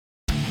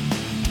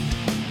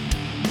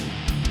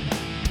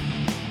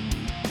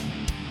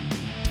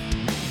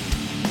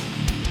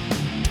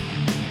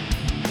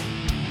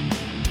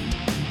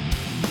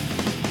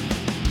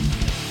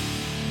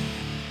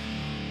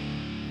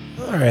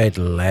Alright,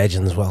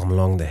 legends, welcome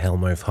along the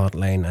Hellmouth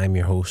hotline. I'm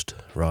your host,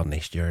 Rodney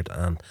Stewart,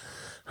 and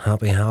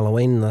happy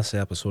Halloween. This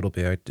episode will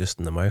be out just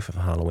in the mouth of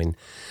Halloween.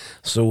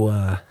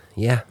 So,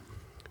 yeah,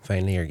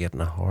 finally you're getting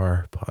a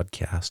horror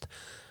podcast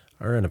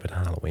around about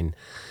Halloween.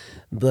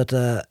 But,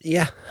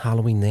 yeah,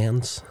 Halloween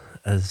ends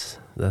as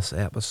this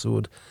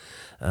episode.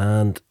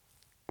 And,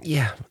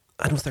 yeah,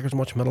 I don't think there's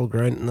much middle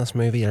ground in this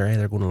movie. You're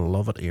either going to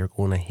love it or you're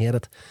going to hate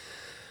it.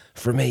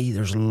 For me,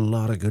 there's a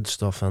lot of good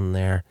stuff in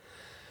there.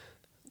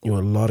 A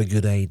lot of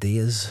good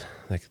ideas.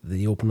 Like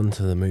the opening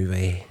to the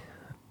movie,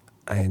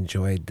 I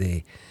enjoyed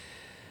the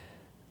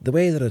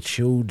way that it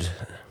showed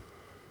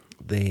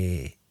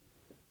the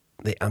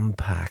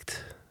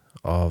impact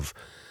of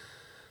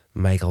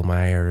Michael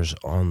Myers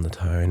on the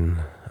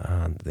town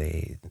and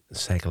the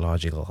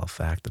psychological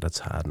effect that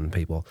it's had on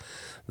people.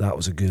 That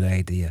was a good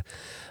idea.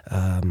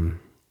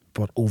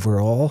 But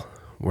overall,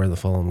 where the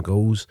film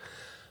goes,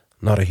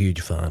 not a huge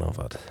fan of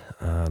it.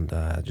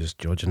 And just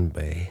judging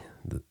by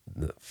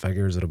the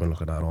figures that I've been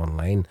looking at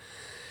online,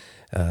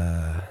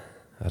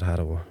 it had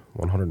a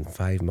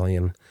 $105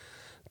 million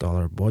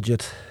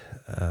budget.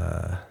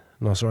 It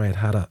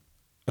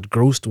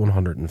grossed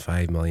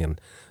 $105 million,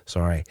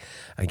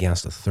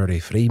 against a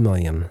 $33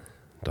 million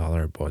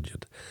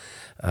budget,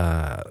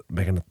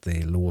 making it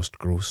the lowest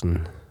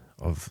grossing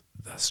of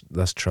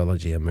this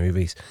trilogy of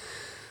movies.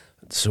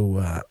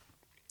 So,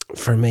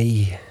 for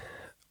me,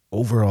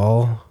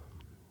 overall,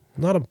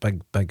 not a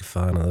big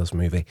fan of this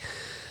movie.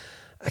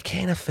 I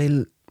kind of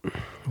feel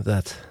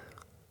that,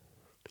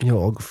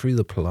 I'll go through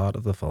the plot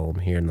of the film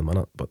here in a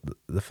minute, but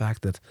the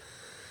fact that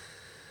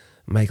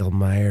Michael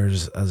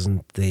Myers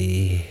isn't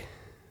the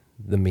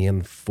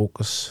main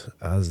focus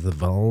as the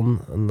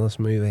villain in this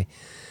movie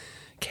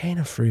kind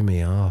of threw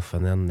me off.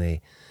 And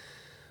then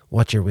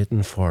what you're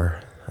waiting for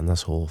in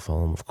this whole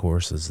film, of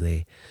course, is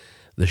the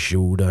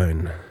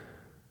showdown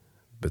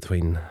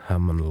between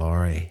him and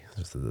Laurie.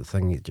 It's the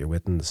thing that you're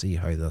waiting to see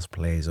how this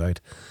plays out.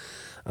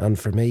 And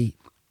for me,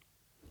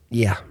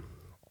 yeah,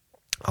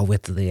 I'll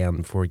wait to the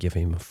end before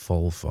giving my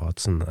full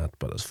thoughts on that.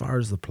 But as far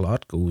as the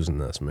plot goes in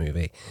this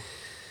movie,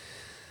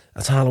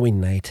 it's Halloween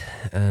night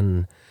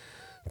in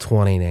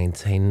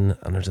 2019,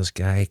 and there's this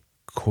guy,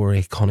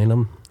 Corey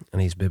Cunningham,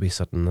 and he's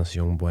babysitting this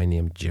young boy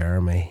named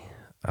Jeremy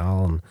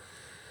Allen,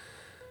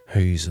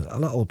 who's a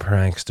little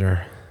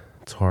prankster,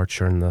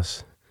 torturing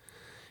this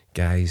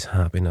guy's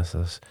happiness.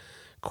 This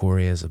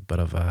Corey is a bit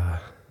of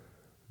a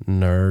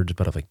nerd, a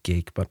bit of a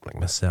geek, but like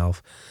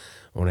myself,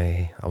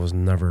 only I was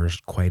never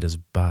quite as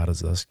bad as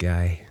this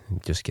guy,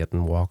 just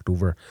getting walked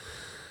over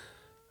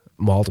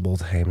multiple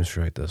times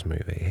throughout this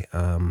movie.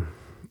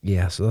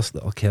 So this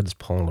little kid's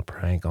pulling a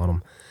prank on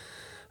him.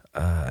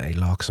 He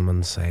locks him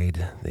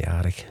inside the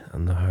attic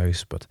in the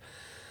house, but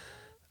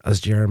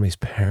as Jeremy's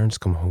parents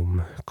come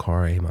home,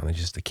 Corey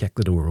manages to kick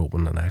the door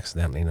open and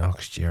accidentally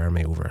knocks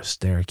Jeremy over a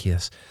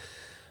staircase,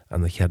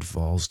 and the kid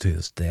falls to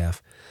his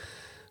death.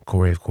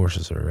 Corey, of course,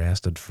 is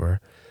arrested for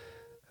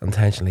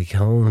intentionally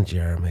killing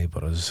Jeremy,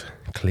 but is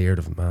cleared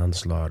of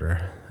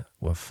manslaughter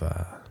with,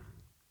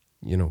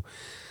 ending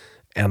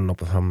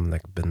up with him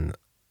being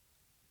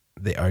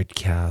the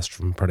outcast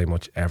from pretty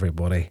much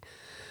everybody.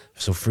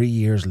 So 3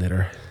 years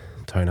later,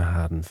 town of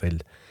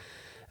Haddonfield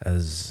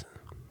is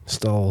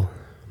still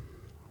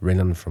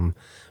reeling from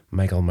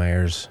Michael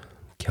Myers'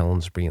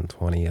 killing spree in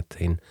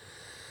 2018.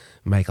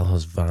 Michael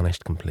has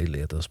vanished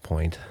completely at this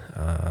point.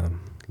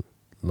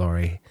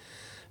 Laurie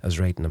is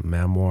writing a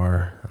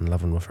memoir and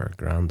living with her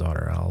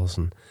granddaughter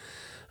Alison,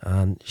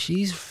 and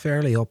she's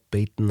fairly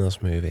upbeat in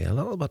this movie, a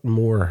little bit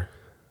more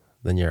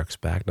than you're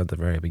expecting at the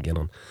very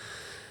beginning.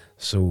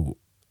 So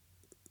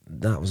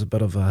that was a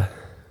bit of a,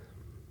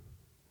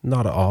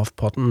 not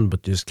off-putting,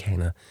 but just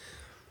kind of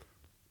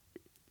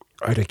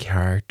out of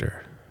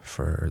character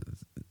for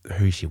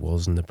who she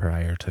was in the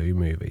prior two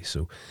movies.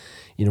 So,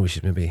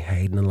 she's maybe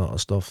hiding a lot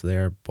of stuff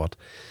there, but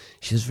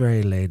she's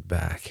very laid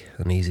back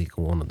and easy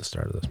going at the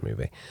start of this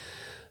movie.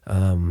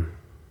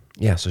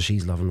 So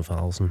she's living with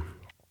Alison.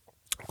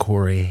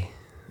 Corey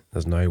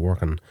is now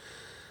working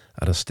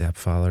at his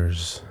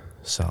stepfather's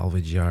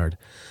salvage yard,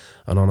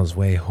 and on his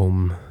way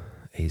home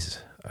he's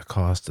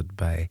accosted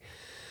by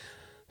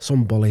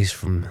some bullies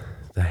from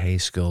the high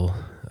school.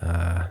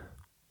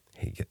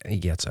 He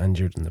gets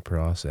injured in the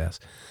process,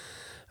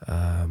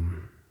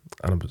 and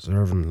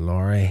observing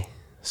Laurie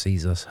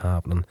sees this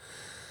happening,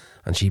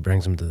 and she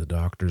brings him to the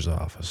doctor's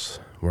office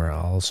where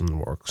Alison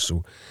works.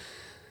 So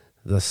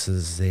this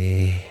is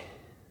the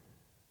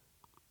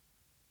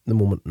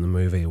moment in the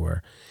movie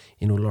where,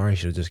 Laurie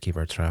should just keep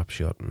her trap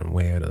shut and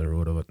way out of the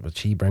road of it, but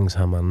she brings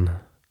him in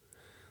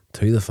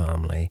to the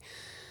family,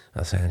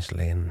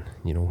 essentially, and,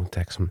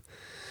 takes him.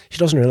 She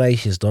doesn't realise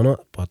she's done it,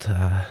 but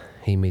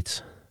he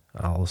meets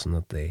Alison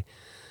at the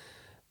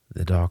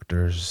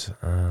doctor's,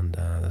 and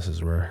this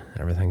is where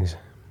everything's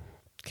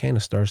kind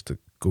of starts to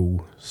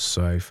go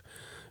south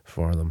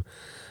for them.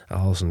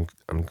 Alison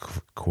and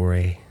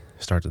Corey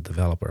start to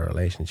develop a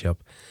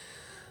relationship,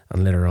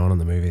 and later on in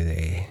the movie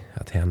they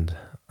attend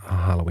a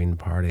Halloween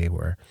party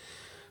where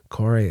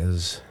Corey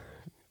is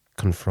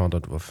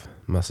confronted with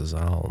Mrs.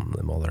 Allen,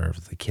 the mother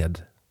of the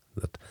kid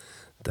that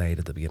died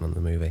at the beginning of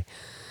the movie.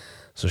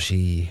 So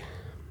she,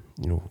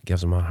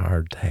 gives him a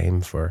hard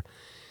time for,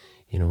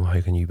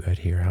 how can you be out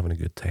here having a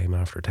good time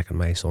after taking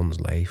my son's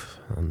life?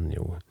 And,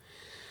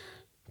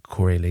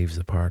 Corey leaves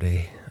the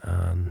party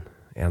and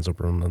ends up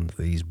running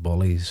into these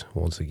bullies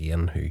once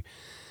again who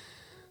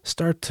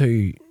start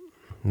to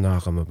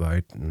knock him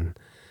about and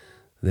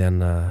then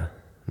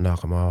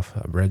knock him off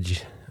a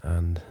bridge,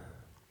 and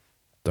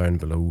down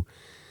below,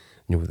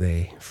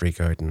 they freak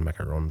out and make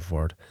a run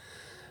for it.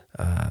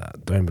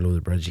 Down below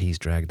the bridge, he's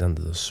dragged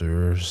into the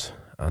sewers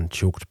and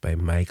choked by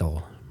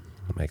Michael.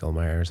 Michael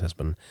Myers has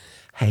been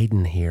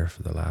hiding here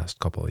for the last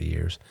couple of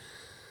years,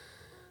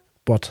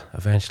 but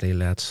eventually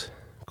lets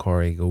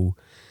Corey go,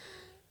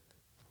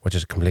 which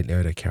is completely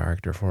out of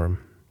character for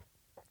him.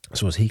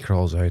 So as he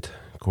crawls out,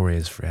 Corey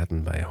is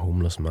threatened by a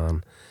homeless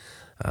man,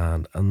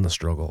 and in the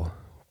struggle,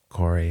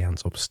 Corey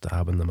ends up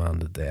stabbing the man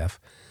to death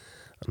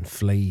and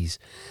flees.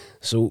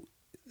 So,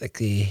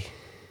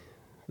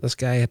 this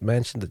guy had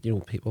mentioned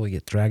that, people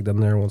get dragged in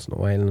there once in a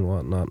while and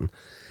whatnot.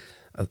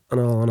 And in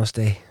all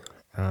honesty,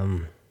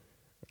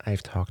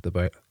 I've talked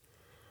about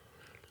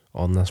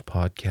on this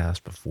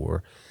podcast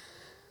before,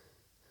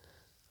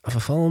 if a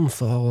film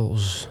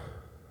follows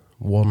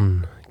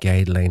one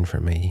guideline for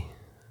me,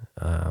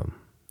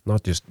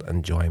 not just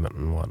enjoyment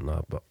and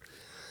whatnot, but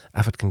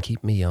if it can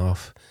keep me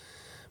off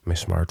my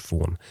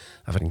smartphone,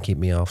 if it can keep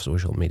me off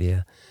social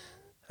media,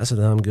 that's a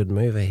damn good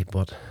movie.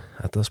 But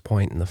at this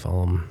point in the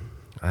film,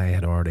 I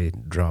had already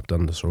dropped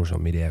onto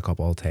social media a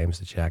couple of times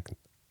to check,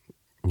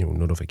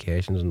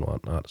 notifications and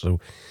whatnot. So,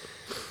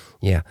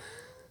 yeah,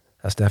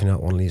 that's definitely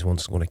not one of these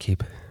ones that's going to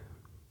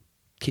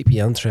keep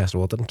you interested.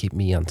 Well, it didn't keep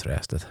me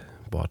interested.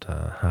 But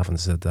having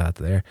said that,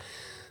 there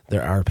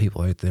are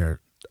people out there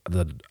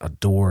that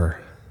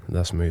adore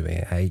this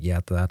movie. I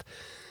get that.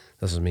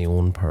 This is my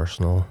own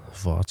personal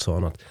thoughts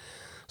on it.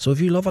 So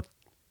if you love it,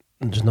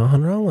 there's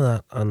nothing wrong with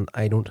that, and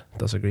I don't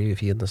disagree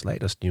with you in the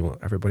slightest.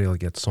 Everybody will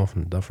get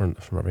something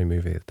different from every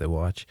movie that they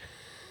watch.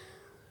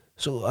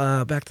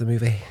 So back to the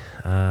movie.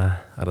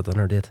 At a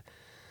dinner date,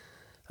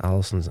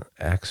 Alison's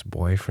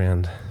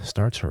ex-boyfriend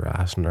starts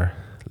harassing her,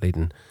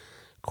 leading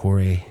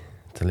Corey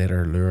to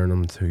later lure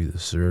him to the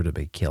sewer to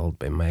be killed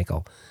by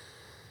Michael.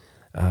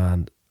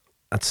 And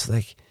it's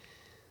like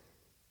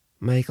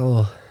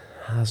Michael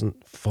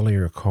hasn't fully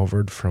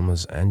recovered from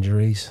his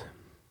injuries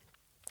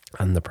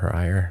in the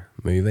prior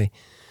movie,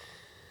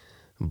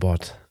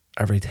 but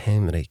every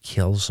time that he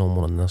kills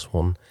someone in this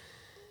one,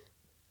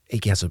 he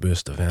gets a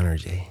boost of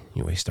energy.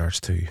 He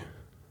starts to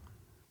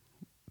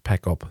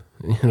pick up,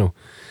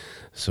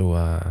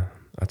 So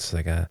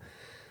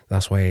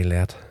that's why he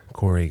let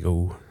Corey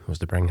go, was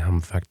to bring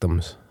him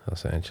victims,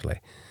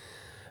 essentially.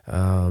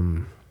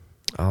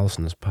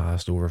 Alison is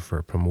passed over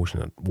for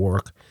promotion at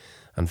work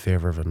in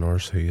favour of a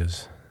nurse who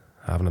is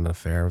having an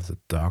affair with the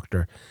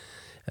doctor.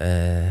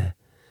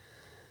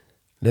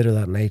 Later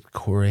that night,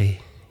 Corey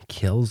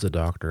kills the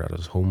doctor at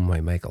his home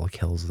while Michael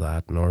kills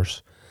that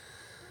nurse.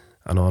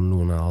 An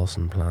unknown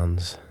Alison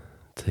plans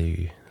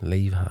to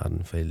leave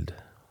Haddonfield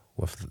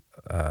with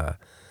an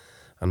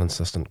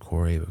insistent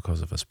Corey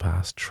because of his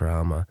past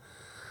trauma.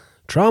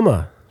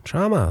 Trauma!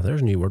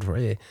 There's a new word for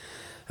you.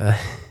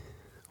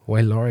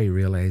 While Laurie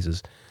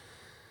realises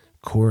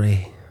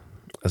Corey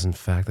is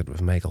infected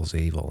with Michael's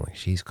evil,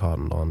 she's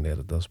cottoned on to it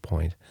at this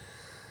point.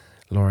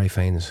 Laurie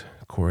finds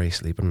Corey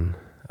sleeping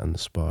in the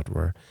spot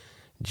where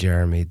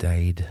Jeremy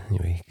died.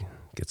 He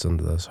gets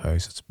into this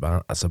house.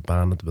 It's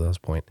abandoned by this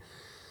point.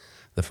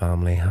 The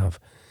family have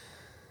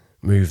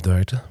moved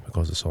out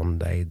because the son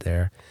died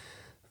there.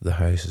 The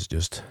house is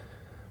just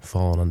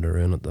fallen under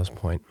ruin at this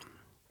point.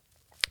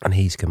 And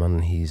he's come in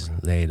and he's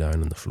laid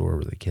down on the floor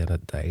where the kid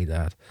had died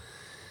at.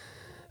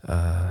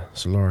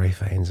 So Laurie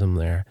finds him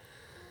there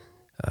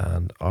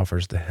and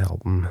offers to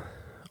help him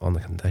on the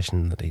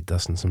condition that he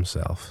distance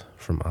himself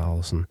from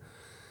Alison.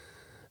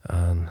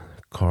 And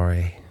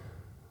Corey,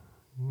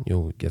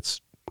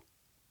 gets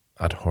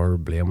at her,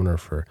 blaming her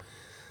for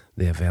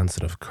the events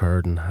that have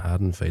occurred in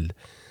Haddonfield,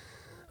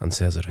 and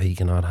says that if he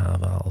cannot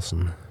have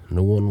Alison,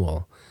 no one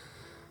will.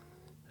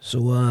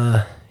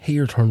 So he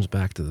returns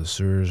back to the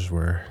sewers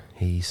where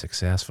he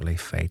successfully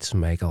fights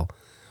Michael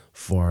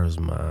for his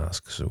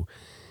mask. So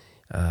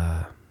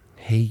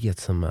he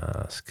gets a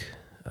mask.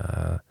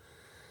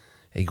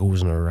 He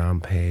goes on a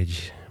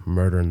rampage,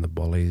 murdering the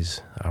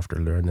bullies after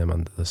luring them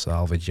into the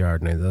salvage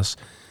yard. Now this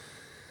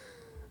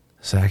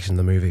section of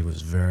the movie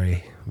was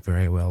very,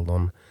 very well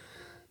done.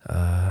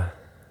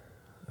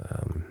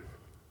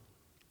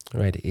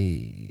 Right,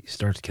 he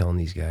starts killing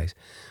these guys.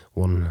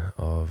 One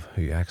of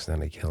who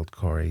accidentally killed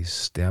Corey's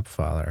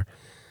stepfather.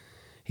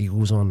 He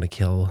goes on to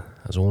kill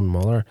his own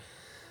mother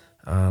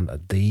and a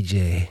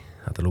DJ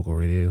at the local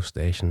radio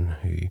station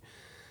who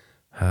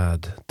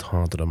had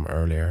taunted him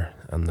earlier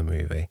in the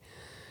movie.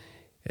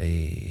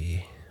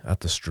 At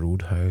the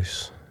Strode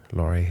house,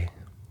 Laurie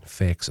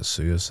fakes a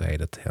suicide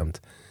attempt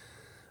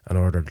in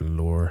order to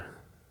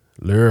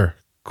lure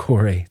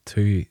Corey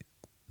to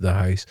the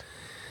house.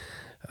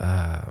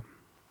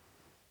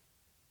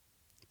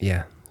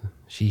 yeah,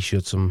 she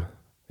shoots him.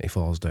 He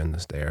falls down the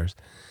stairs.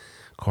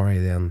 Corey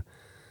then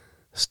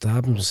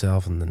stabs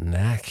himself in the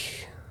neck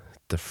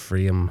to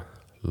frame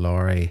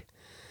Laurie.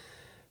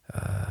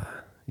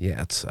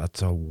 Yeah,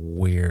 it's a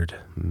weird,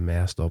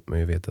 messed up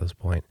movie at this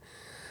point.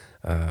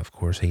 Of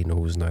course, he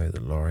knows now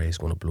that Laurie is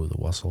going to blow the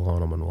whistle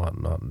on him and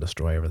whatnot and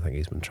destroy everything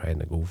he's been trying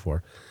to go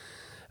for.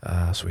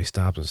 So he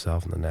stabs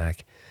himself in the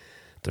neck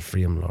to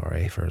frame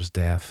Laurie for his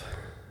death.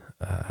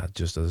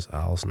 Just as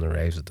Alison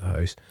arrives at the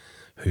house,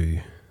 who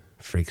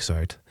freaks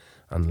out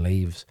and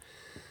leaves.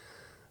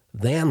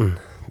 Then,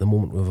 the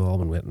moment we've all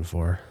been waiting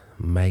for,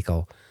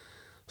 Michael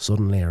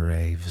suddenly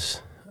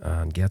arrives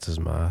and gets his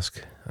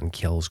mask and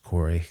kills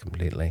Corey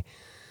completely.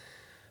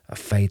 A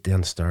fight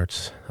then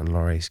starts in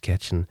Laurie's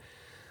kitchen,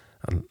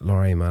 and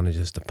Laurie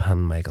manages to pin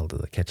Michael to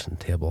the kitchen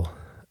table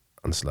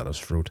and slit his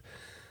throat.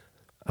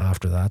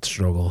 After that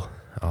struggle,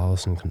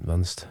 Alison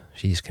convinced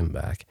she's come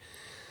back.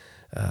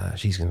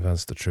 She's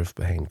convinced the truth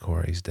behind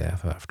Corey's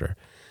death after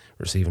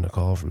receiving a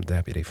call from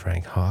Deputy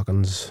Frank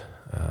Hawkins.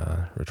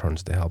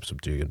 Returns to help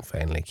subdue and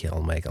finally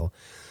kill Michael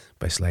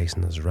by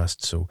slicing his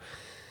wrist. So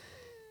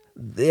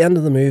the end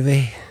of the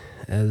movie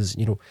is,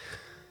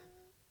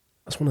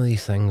 it's one of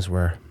these things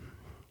where,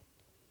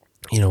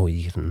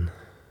 you can,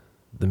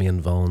 the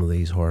main villain of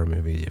these horror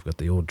movies, you've got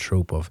the old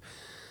trope of,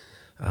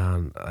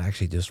 and I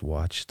actually just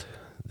watched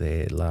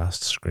the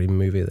last Scream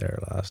movie there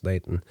last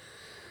night, and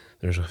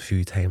there's a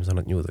few times on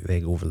it, that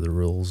they go over the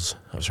rules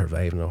of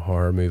surviving a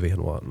horror movie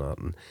and whatnot,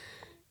 and,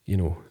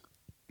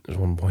 there's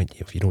one point,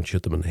 if you don't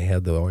shoot them in the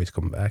head, they'll always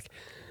come back,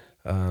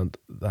 and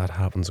that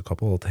happens a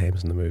couple of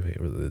times in the movie,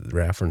 where the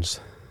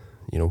reference,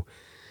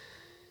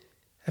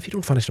 if you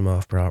don't finish them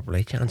off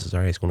properly, chances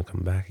are he's going to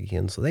come back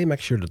again, so they make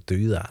sure to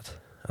do that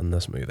in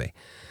this movie.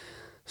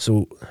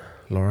 So,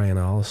 Laurie and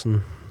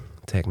Alison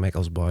take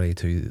Michael's body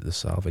to the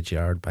salvage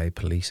yard by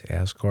police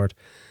escort,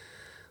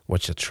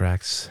 which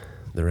attracts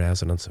the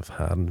residents of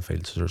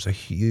Haddonfield. So there's a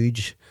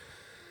huge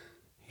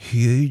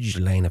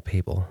line of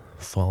people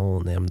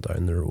following them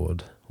down the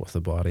road with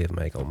the body of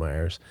Michael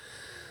Myers,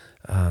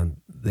 and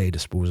they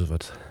dispose of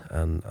it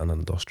in an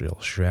industrial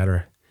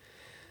shredder.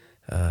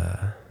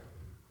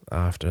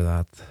 After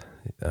that,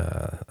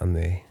 in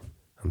the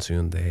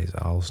ensuing days,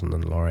 Alison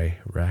and Laurie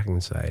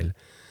reconcile,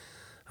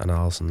 and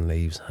Alison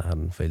leaves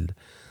Haddonfield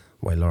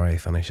while Laurie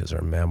finishes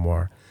her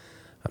memoir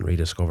and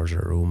rediscovers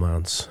her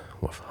romance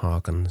with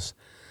Hawkins.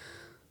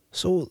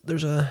 So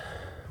there's a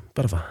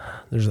bit of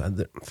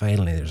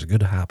finally there's a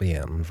good happy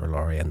ending for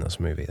Laurie in this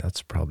movie.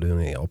 That's probably the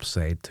only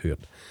upside to it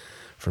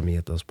for me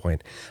at this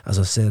point. As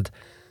I said,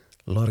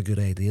 a lot of good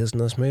ideas in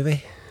this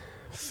movie,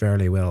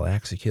 fairly well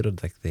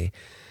executed, like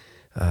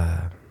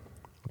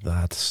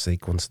that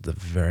sequence at the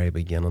very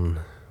beginning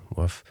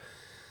with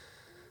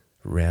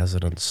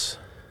residents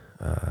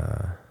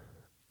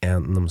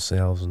ending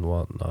themselves and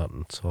whatnot,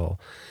 and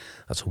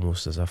that's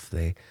almost as if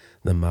the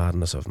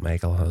madness of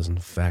Michael has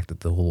infected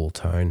the whole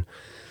town.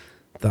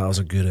 That was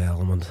a good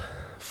element.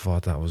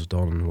 Thought that was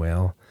done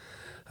well.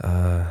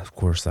 Of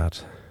course,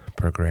 that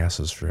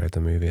progresses throughout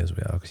the movie as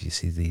well, because you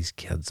see these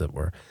kids that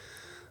were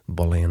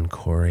bullying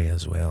Corey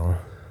as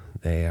well.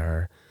 They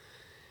are,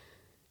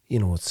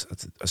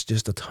 it's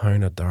just a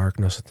town of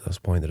darkness at this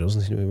point. There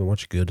doesn't seem to be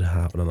much good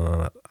happening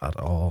on it at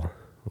all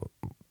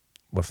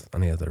with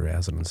any of the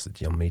residents that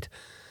you meet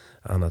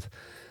on it.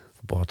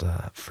 But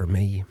for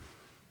me,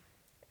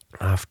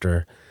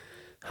 after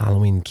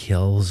Halloween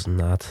Kills and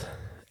that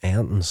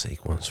ending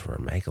sequence where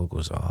Michael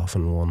goes off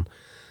and one,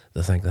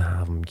 they think they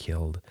have him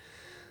killed,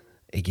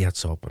 he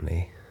gets up and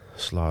he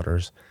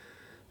slaughters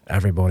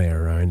everybody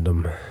around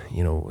him.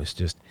 It's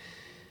just,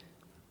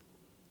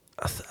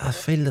 I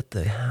feel that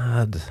they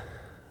had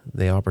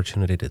the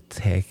opportunity to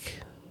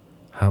take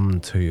him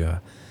to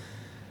a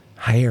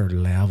higher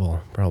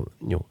level, probably,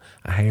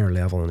 a higher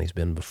level than he's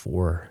been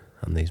before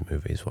in these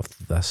movies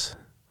with this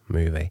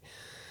movie.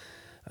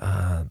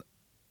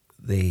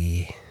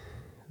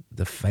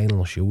 The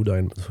final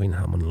showdown between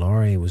him and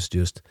Laurie was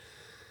just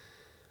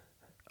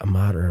a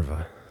matter of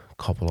a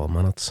couple of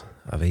minutes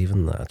of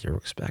even that. You're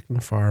expecting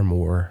far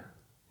more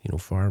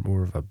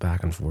of a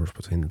back and forth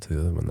between the two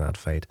of them in that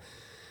fight.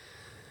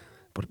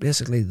 But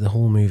basically the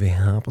whole movie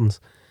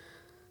happens.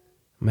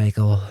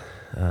 Michael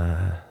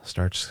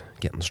starts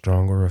getting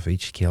stronger with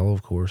each kill,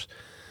 of course.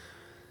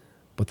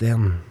 But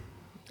then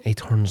he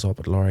turns up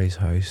at Laurie's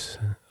house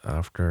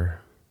after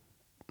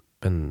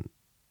been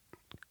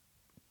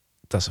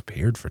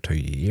disappeared for 2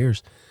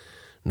 years.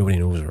 Nobody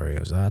knows where he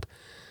was at.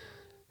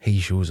 He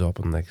shows up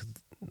and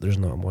there's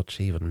not much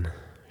even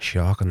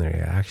shock in the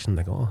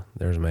reaction. Oh,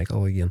 there's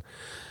Michael again.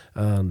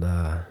 And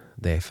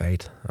they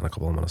fight, and a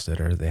couple of minutes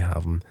later they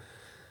have him,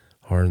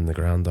 her and the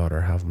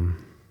granddaughter have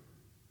him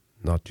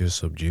not just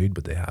subdued,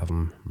 but they have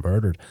him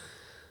murdered.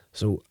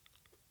 So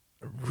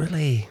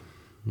really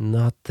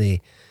not the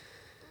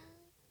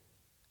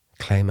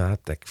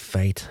climactic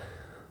fight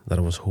that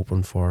I was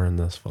hoping for in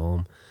this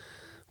film.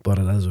 But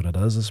it is what it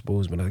is, I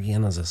suppose. But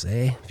again, as I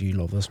say, if you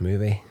love this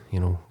movie,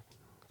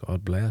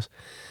 God bless.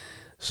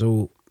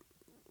 So,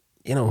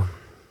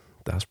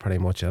 that's pretty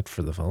much it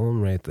for the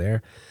film right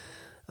there.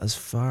 As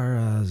far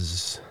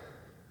as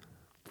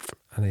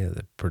any of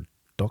the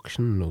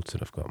production notes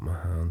that I've got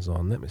my hands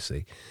on, let me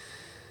see.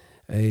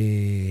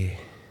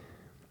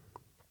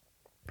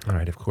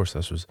 Alright, of course,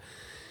 this was.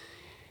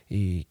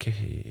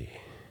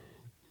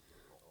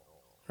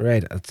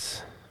 Right,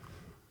 it's.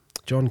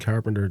 John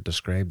Carpenter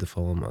described the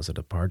film as a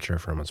departure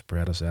from its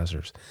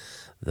predecessors.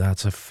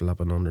 That's a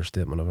flippin'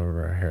 understatement if I've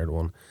ever heard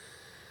one.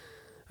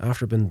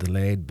 After being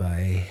delayed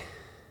by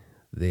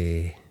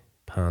the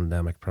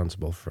pandemic,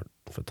 principal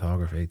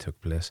photography took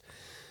place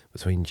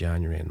between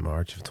January and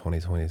March of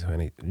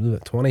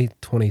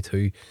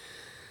 2022,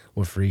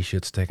 with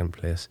reshoots taking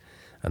place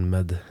in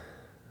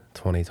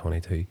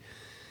mid-2022.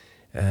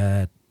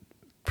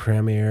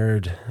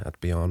 Premiered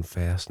at Beyond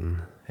Fest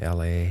in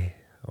LA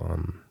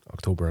on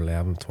October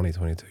 11th,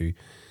 2022,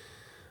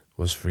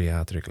 was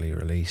theatrically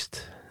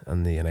released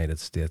in the United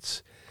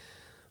States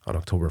on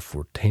October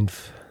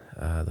 14th.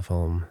 The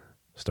film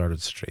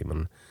started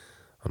streaming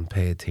on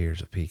paid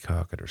tiers of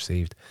Peacock. It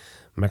received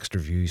mixed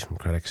reviews from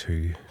critics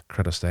who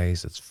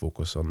criticised its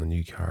focus on the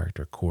new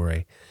character,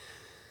 Corey.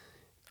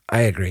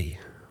 I agree,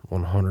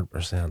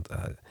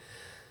 100%.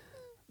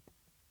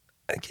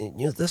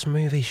 This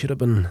movie should have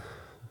been...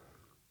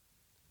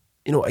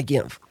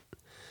 again,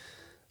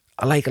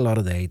 I like a lot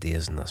of the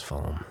ideas in this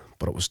film,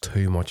 but it was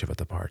too much of a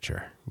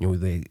departure.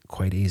 They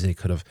quite easily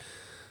could have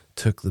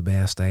took the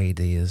best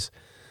ideas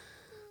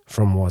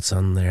from what's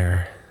in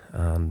there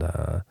and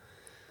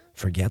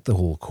forget the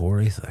whole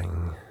Corey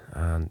thing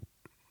and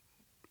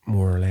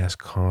more or less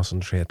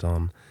concentrate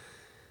on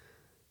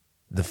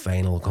the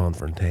final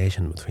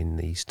confrontation between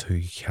these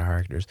two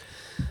characters.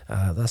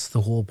 That's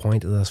the whole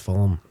point of this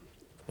film,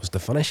 was to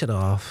finish it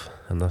off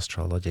in this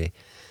trilogy.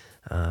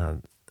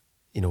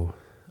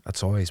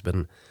 It's always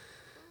been,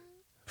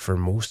 for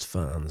most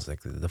fans,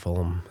 like the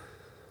film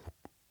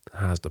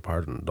has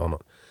departed and done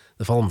it.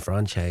 The film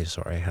franchise,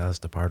 has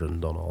departed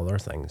and done other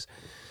things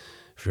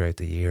throughout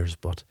the years.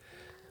 But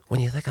when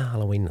you think of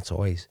Halloween, it's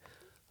always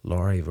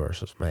Laurie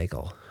versus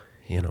Michael,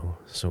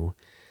 So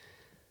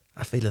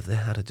I feel if they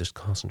had just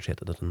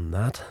concentrated it on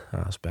that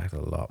aspect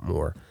a lot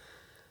more,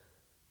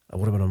 it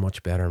would have been a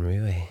much better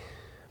movie.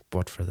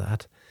 But for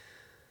that,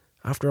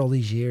 after all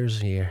these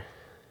years here,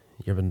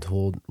 you've been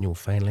told,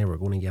 finally we're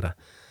going to get a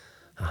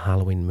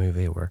Halloween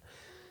movie where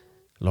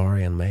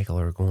Laurie and Michael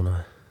are going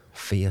to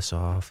face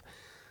off.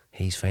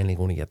 He's finally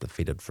going to get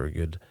defeated for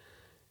good.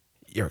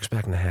 You're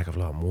expecting a heck of a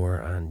lot more,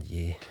 and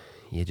you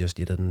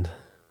didn't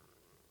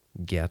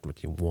get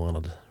what you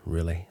wanted,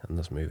 really, in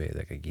this movie.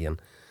 Like, again,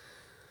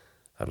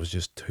 that was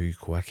just too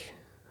quick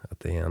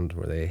at the end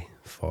where they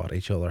fought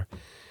each other.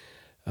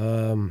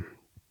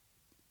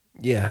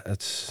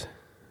 It's...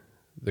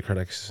 The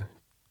critics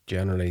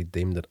generally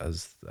deemed it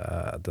as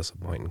a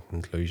disappointing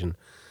conclusion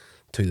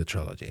to the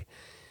trilogy.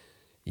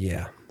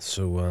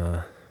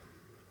 So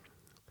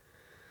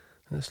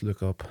let's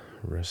look up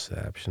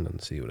reception and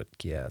see what it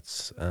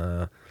gets.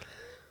 It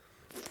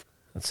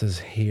says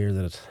here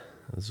that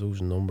is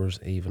those numbers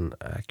even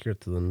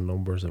accurate to the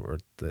numbers that were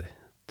at the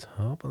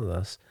top of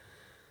this?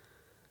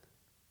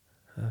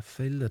 I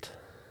feel that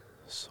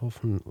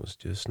something was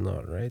just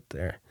not right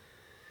there.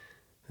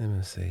 Let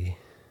me see.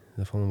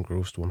 The film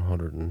grossed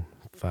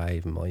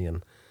 105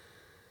 million.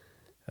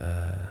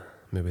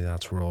 Maybe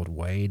that's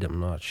worldwide, I'm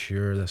not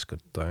sure. This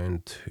got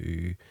down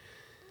to...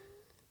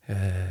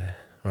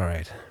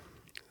 alright.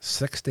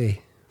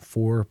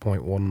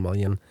 64.1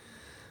 million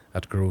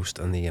it grossed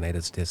in the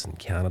United States and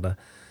Canada,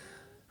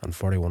 and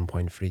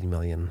 41.3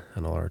 million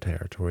in all our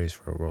territories,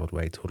 for a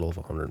worldwide total of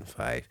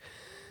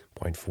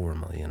 105.4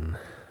 million.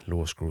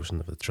 Lowest grossing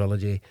of the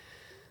trilogy.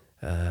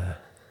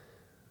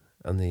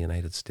 In the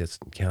United States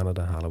and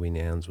Canada, Halloween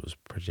Ends was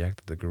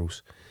projected to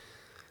gross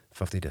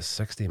 50 to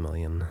 60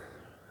 million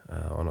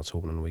on its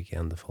opening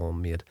weekend. The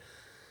film made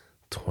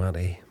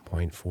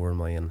 20.4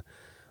 million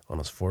on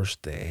its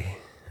first day,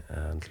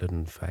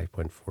 including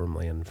 5.4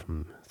 million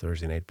from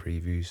Thursday night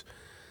previews,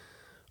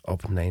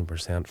 up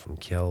 9% from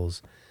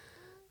kills.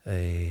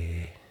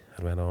 It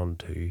went on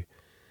to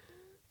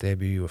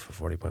debut with a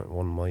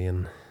 40.1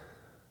 million,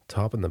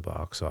 top in the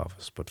box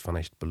office, but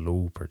finished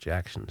below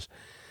projections,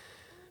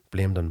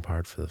 blamed in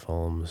part for the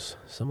film's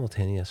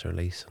simultaneous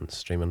release on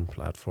streaming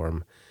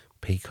platform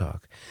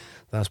Peacock.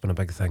 That's been a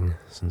big thing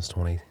since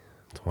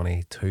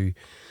 2022,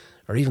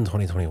 or even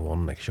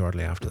 2021, like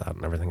shortly after that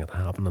and everything that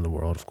happened in the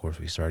world. Of course,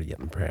 we started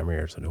getting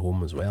premieres at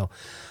home as well.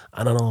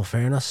 And in all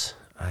fairness,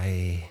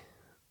 I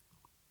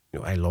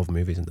love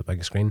movies on the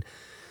big screen,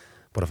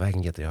 but if I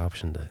can get the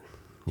option to,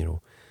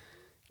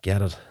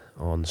 get it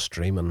on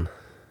streaming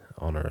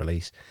on a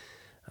release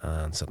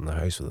and sit in the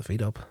house with the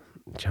feet up,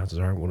 chances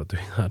are I'm going to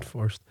do that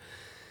first.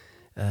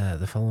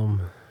 The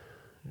film,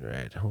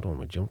 right, hold on,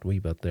 we jumped a wee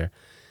bit there.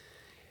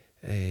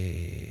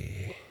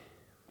 The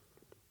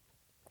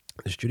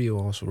studio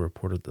also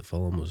reported the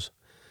film was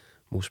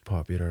most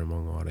popular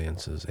among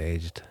audiences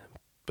aged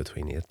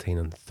between 18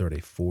 and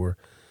 34,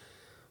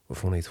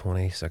 with only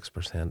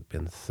 26%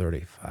 being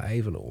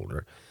 35 and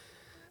older.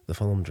 The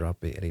film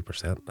dropped by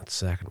 80% in its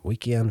second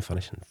weekend,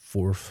 finishing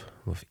fourth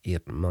with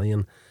 8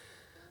 million.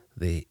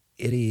 The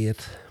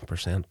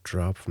 88%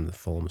 drop from the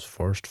film's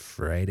first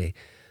Friday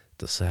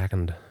to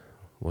second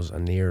was a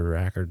near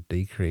record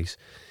decrease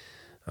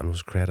and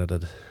was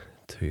credited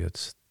to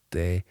its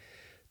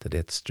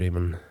day-to-date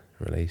streaming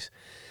release,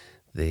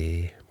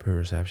 the poor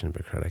reception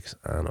by critics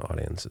and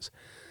audiences.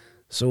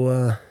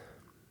 So,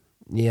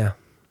 yeah,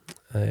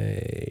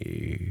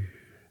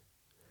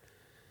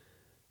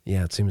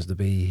 it seems to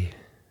be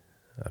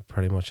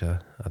pretty much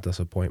a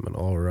disappointment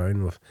all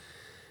around, with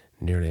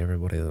nearly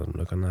everybody that I'm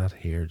looking at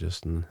here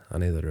just in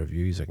any of the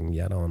reviews I can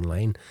get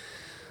online.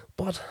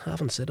 But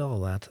having said all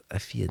that,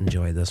 if you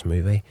enjoy this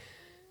movie,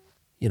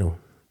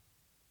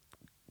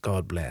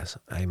 God bless.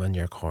 I'm in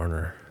your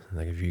corner.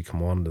 Like, if you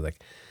come on to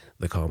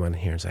the comment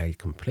here and say I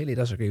completely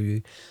disagree with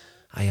you,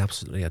 I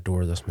absolutely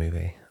adore this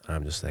movie.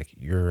 I'm just like,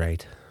 you're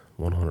right,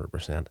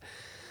 100%.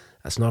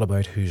 It's not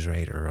about who's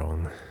right or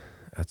wrong.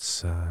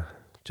 It's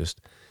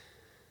just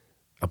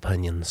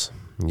opinions.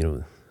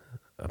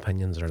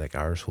 Opinions are like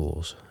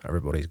arseholes.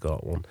 Everybody's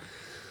got one.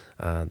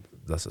 And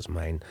this is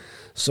mine.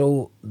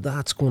 So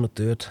that's going to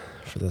do it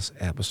for this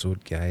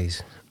episode,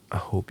 guys. I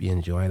hope you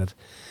enjoyed it.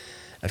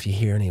 If you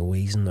hear any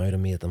wheezing out of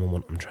me at the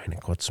moment, I'm trying to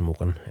quit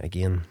smoking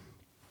again,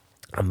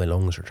 and my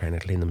lungs are trying to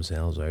clean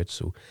themselves out,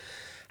 so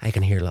I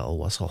can hear a little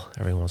whistle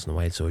every once in a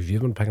while. So if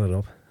you've been picking it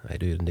up, I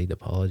do indeed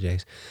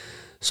apologise.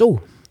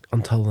 So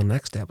until the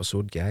next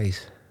episode,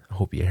 guys, I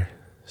hope you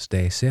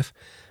stay safe,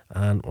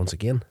 and once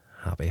again,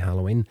 happy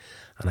Halloween,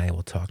 and I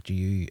will talk to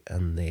you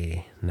in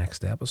the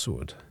next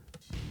episode.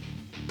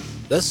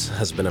 This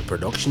has been a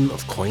production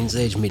of Coins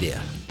Age Media.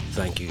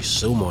 Thank you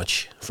so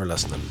much for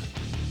listening.